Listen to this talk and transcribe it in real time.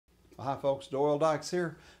Hi folks, Doyle Dykes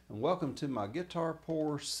here, and welcome to my Guitar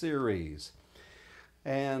Pour series.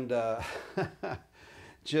 And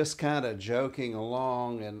just kind of joking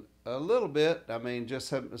along and a little bit, I mean, just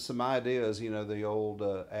have some ideas, you know, the old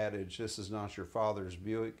adage, this is not your father's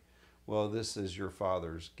Buick. Well, this is your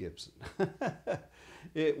father's Gibson.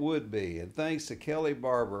 It would be. And thanks to Kelly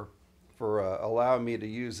Barber for allowing me to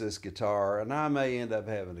use this guitar, and I may end up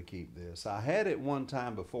having to keep this. I had it one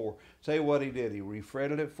time before. Tell you what he did, he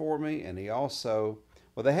refretted it for me, and he also,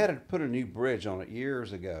 well, they had to put a new bridge on it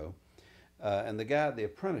years ago, and the guy at the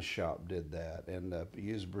apprentice shop did that, and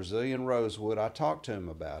used Brazilian rosewood. I talked to him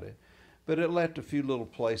about it, but it left a few little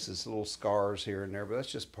places, little scars here and there, but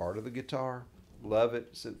that's just part of the guitar. Love it.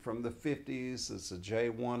 It's from the 50s. It's a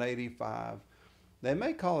J185. They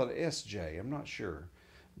may call it SJ, I'm not sure.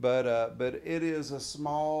 But it is a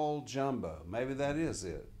small jumbo. Maybe that is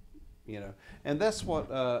it, you know. And that's what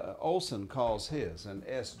Olson calls his, an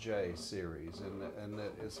SJ series. And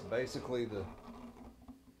it's basically the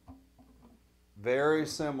very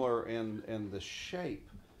similar in the shape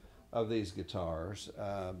of these guitars.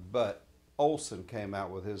 But Olson came out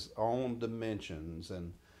with his own dimensions,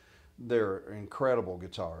 and they're incredible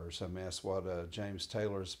guitars. I mean, that's what James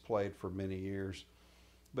Taylor's played for many years.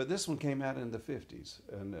 But this one came out in the 50s,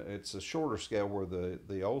 and it's a shorter scale where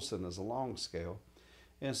the Olson is a long scale.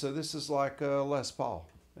 And so this is like Les Paul.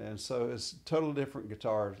 And so it's a totally different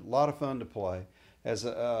guitar, a lot of fun to play. Has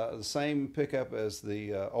the same pickup as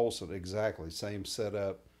the Olson, exactly, same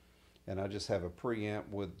setup. And I just have a preamp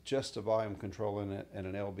with just a volume control in it and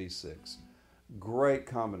an LB6. Great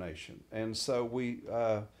combination. And so we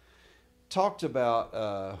talked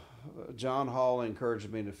about John Hall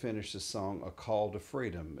encouraged me to finish this song, A Call to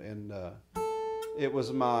Freedom, and it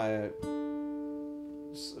was my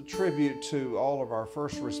tribute to all of our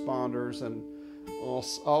first responders, and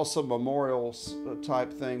also memorials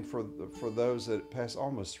type thing for those that passed.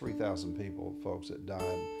 Almost 3,000 people, folks, that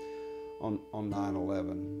died on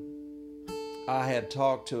 9/11. I had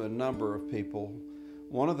talked to a number of people.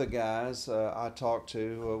 One of the guys I talked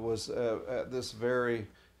to was at this very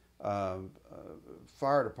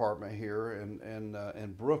fire department here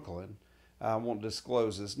in Brooklyn. I won't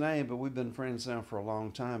disclose his name, but we've been friends now for a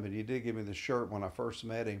long time, and he did give me the shirt when I first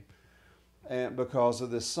met him, and because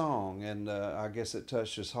of this song, and I guess it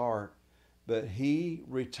touched his heart. But he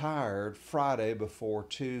retired Friday before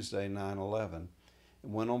Tuesday, 9/11,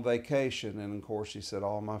 and went on vacation, and of course he said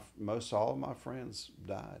most all of my friends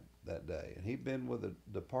died that day, and he'd been with the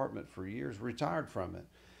department for years, retired from it.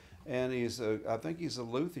 And I think he's a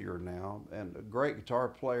luthier now, and a great guitar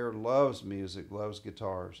player, loves music, loves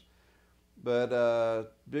guitars. But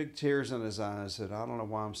big tears in his eyes, said, I don't know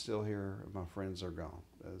why I'm still here, my friends are gone.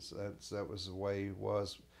 That was the way he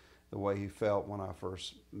was, the way he felt when I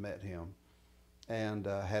first met him. And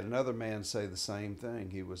had another man say the same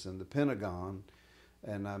thing. He was in the Pentagon,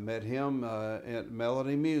 and I met him at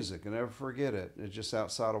Melody Music, I'll never forget it. It's just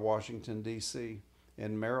outside of Washington, D.C.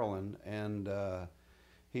 in Maryland, and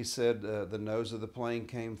he said the nose of the plane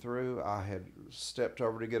came through. I had stepped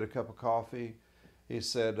over to get a cup of coffee. He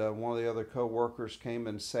said one of the other co-workers came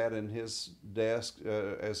and sat in his desk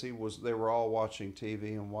as they were all watching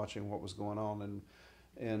TV and watching what was going on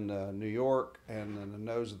in New York. And then the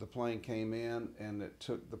nose of the plane came in, and it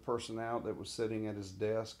took the person out that was sitting at his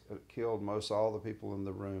desk. It killed most all the people in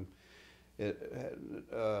the room. It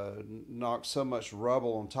knocked so much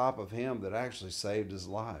rubble on top of him that actually saved his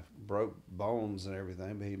life, broke bones and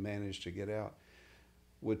everything, but he managed to get out.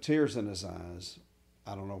 With tears in his eyes,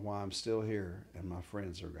 I don't know why I'm still here and my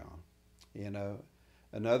friends are gone. You know,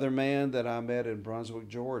 another man that I met in Brunswick,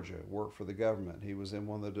 Georgia, worked for the government. He was in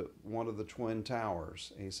one of the Twin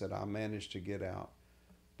Towers. He said, I managed to get out,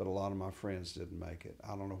 but a lot of my friends didn't make it.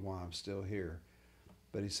 I don't know why I'm still here.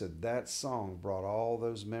 But he said, that song brought all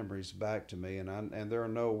those memories back to me, and there are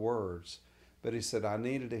no words. But he said, I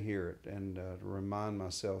needed to hear it and to remind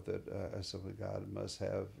myself that simply God must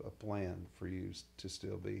have a plan for you to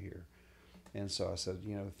still be here. And so I said,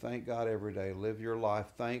 you know, thank God every day. Live your life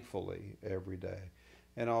thankfully every day.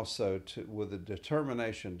 And also with a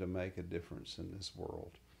determination to make a difference in this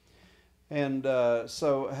world. And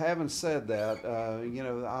so having said that, you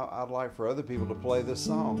know, I'd like for other people to play this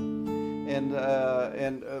song.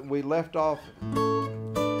 And we left off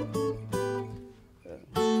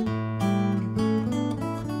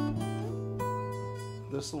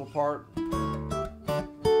this little part.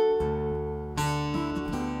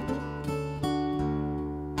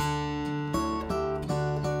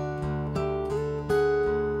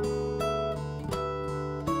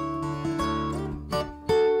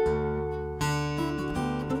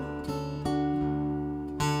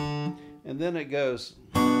 And then it goes.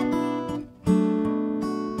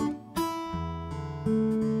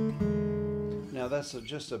 that's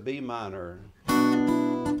just a B minor.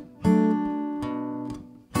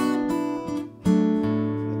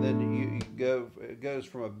 It goes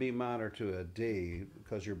from a B minor to a D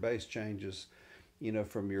because your bass changes,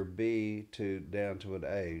 from your B to down to an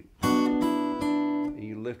A. And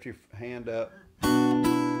you lift your hand up.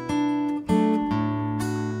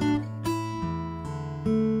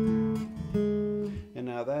 And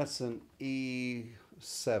now that's an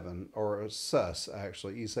E7, or a sus,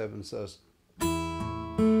 actually, E7 sus.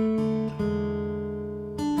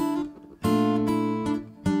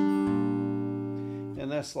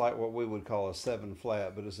 That's like what we would call a 7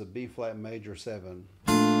 flat, but it's a B flat major 7.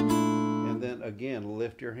 And then again,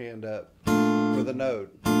 lift your hand up with a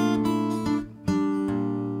note, and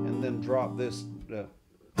then drop this.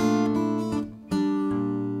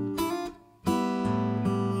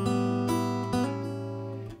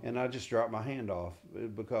 And I just drop my hand off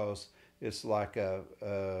because it's like an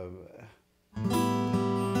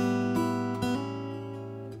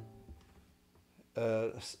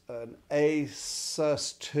A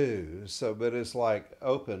sus2, but it's like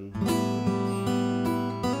open,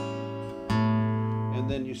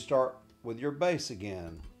 and then you start with your bass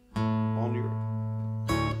again on your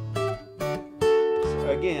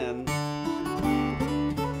again,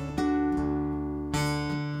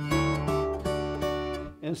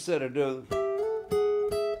 instead of doing,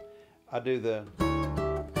 I do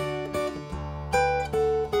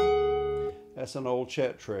that's an old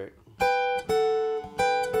Chet trick.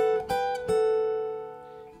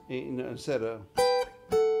 Instead of,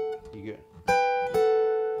 you get,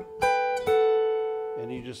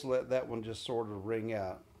 and you just let that one just sort of ring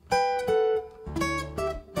out.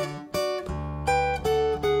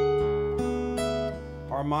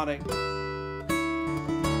 Harmonic.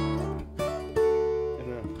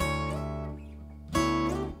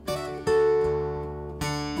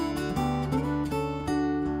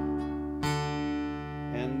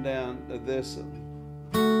 And down to this.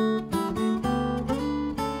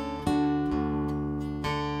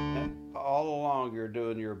 You're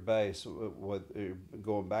doing your bass with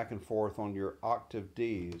going back and forth on your octave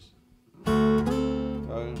Ds. Let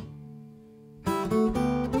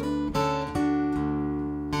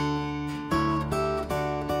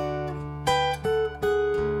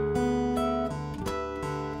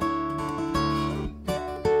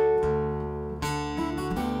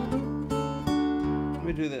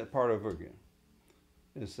me do that part over again.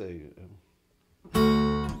 Let's see.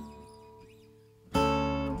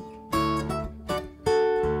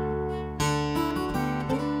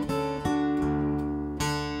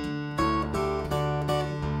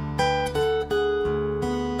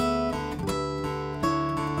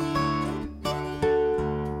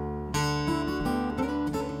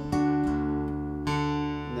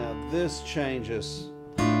 This changes.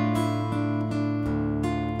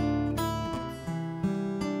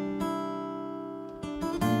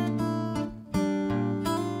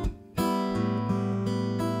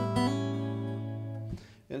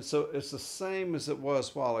 And so it's the same as it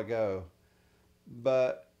was a while ago,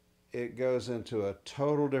 but it goes into a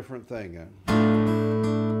total different thing.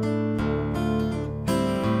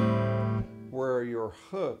 Where your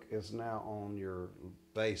hook is now on your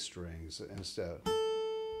bass strings instead.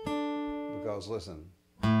 Because listen,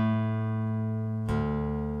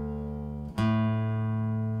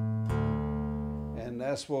 and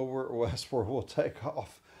that's where we'll take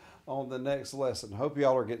off on the next lesson. Hope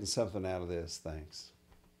y'all are getting something out of this. Thanks.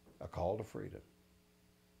 A call to freedom.